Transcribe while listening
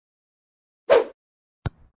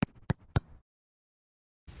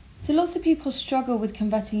So lots of people struggle with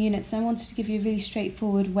converting units, and I wanted to give you a really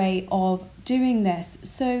straightforward way of doing this.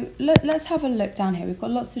 So let's have a look down here. We've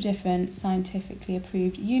got lots of different scientifically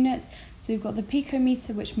approved units. So we've got the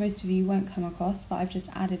picometer, which most of you won't come across, but I've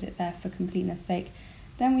just added it there for completeness sake.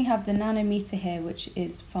 Then we have the nanometer here, which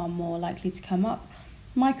is far more likely to come up.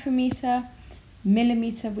 Micrometer,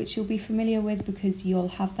 millimeter, which you'll be familiar with because you'll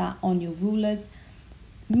have that on your rulers.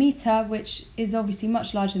 Meter, which is obviously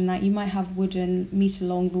much larger than that. You might have wooden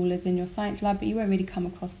meter-long rulers in your science lab, but you won't really come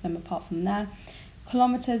across them apart from there.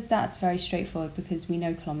 Kilometers, that's very straightforward because we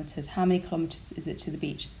know kilometers. How many kilometers is it to the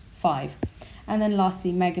beach? 5. And then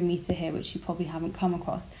lastly, megameter here, which you probably haven't come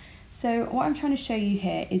across. So what I'm trying to show you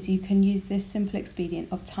here is you can use this simple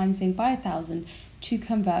expedient of timesing by 1,000 to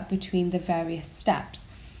convert between the various steps.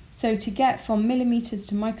 So to get from millimeters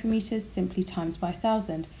to micrometers, simply times by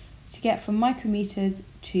 1,000. To get from micrometers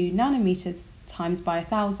to nanometers, times by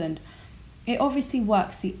 1,000. It obviously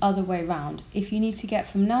works the other way around. If you need to get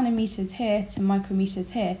from nanometers here to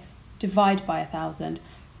micrometers here, divide by 1,000.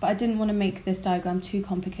 But I didn't want to make this diagram too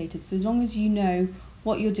complicated, so as long as you know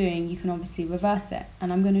what you're doing, you can obviously reverse it.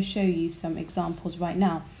 And I'm going to show you some examples right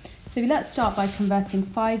now. So let's start by converting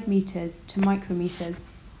 5 meters to micrometers.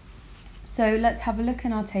 So let's have a look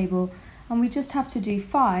in our table, and we just have to do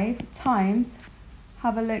 5 times.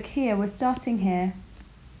 Have a look here, we're starting here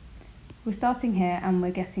and we're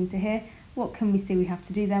getting to here. What can we see we have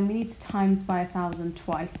to do then? We need to times by 1,000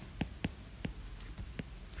 twice.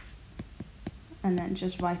 And then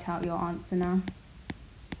just write out your answer now.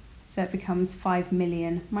 So it becomes 5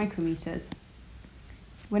 million micrometers.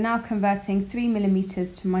 We're now converting 3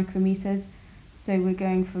 millimeters to micrometers. So we're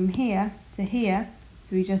going from here to here,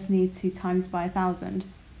 so we just need to times by 1,000.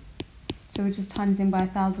 So we're just timesing by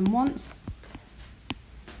 1,000 once.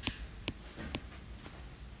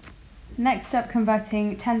 Next up,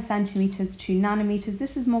 converting 10 centimeters to nanometers.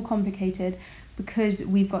 This is more complicated because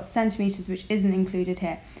we've got centimeters, which isn't included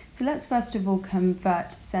here. So let's first of all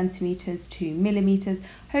convert centimeters to millimeters.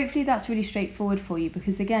 Hopefully that's really straightforward for you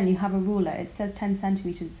because again, you have a ruler. It says 10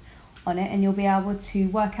 centimeters on it, and you'll be able to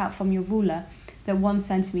work out from your ruler that 1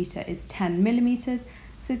 centimeter is 10 millimeters.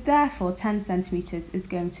 So therefore 10 centimeters is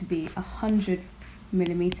going to be 100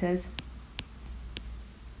 millimeters.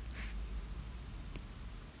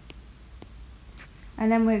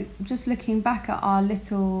 And then we're just looking back at our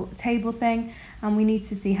little table thing, and we need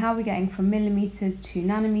to see how we're getting from millimeters to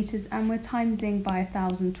nanometers, and we're timesing by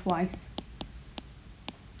 1,000 twice.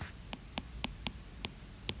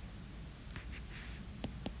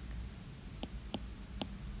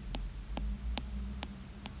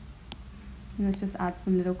 And let's just add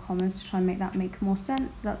some little commas to try and make that make more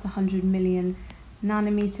sense. So that's 100 million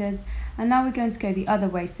nanometers. And now we're going to go the other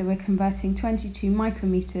way. So we're converting 22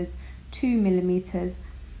 micrometers 2 millimeters.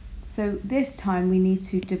 So this time we need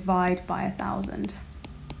to divide by 1,000.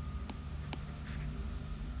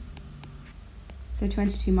 So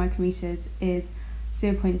 22 micrometers is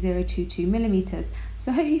 0.022 millimeters.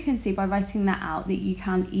 So I hope you can see by writing that out that you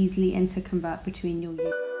can easily interconvert between your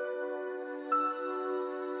units.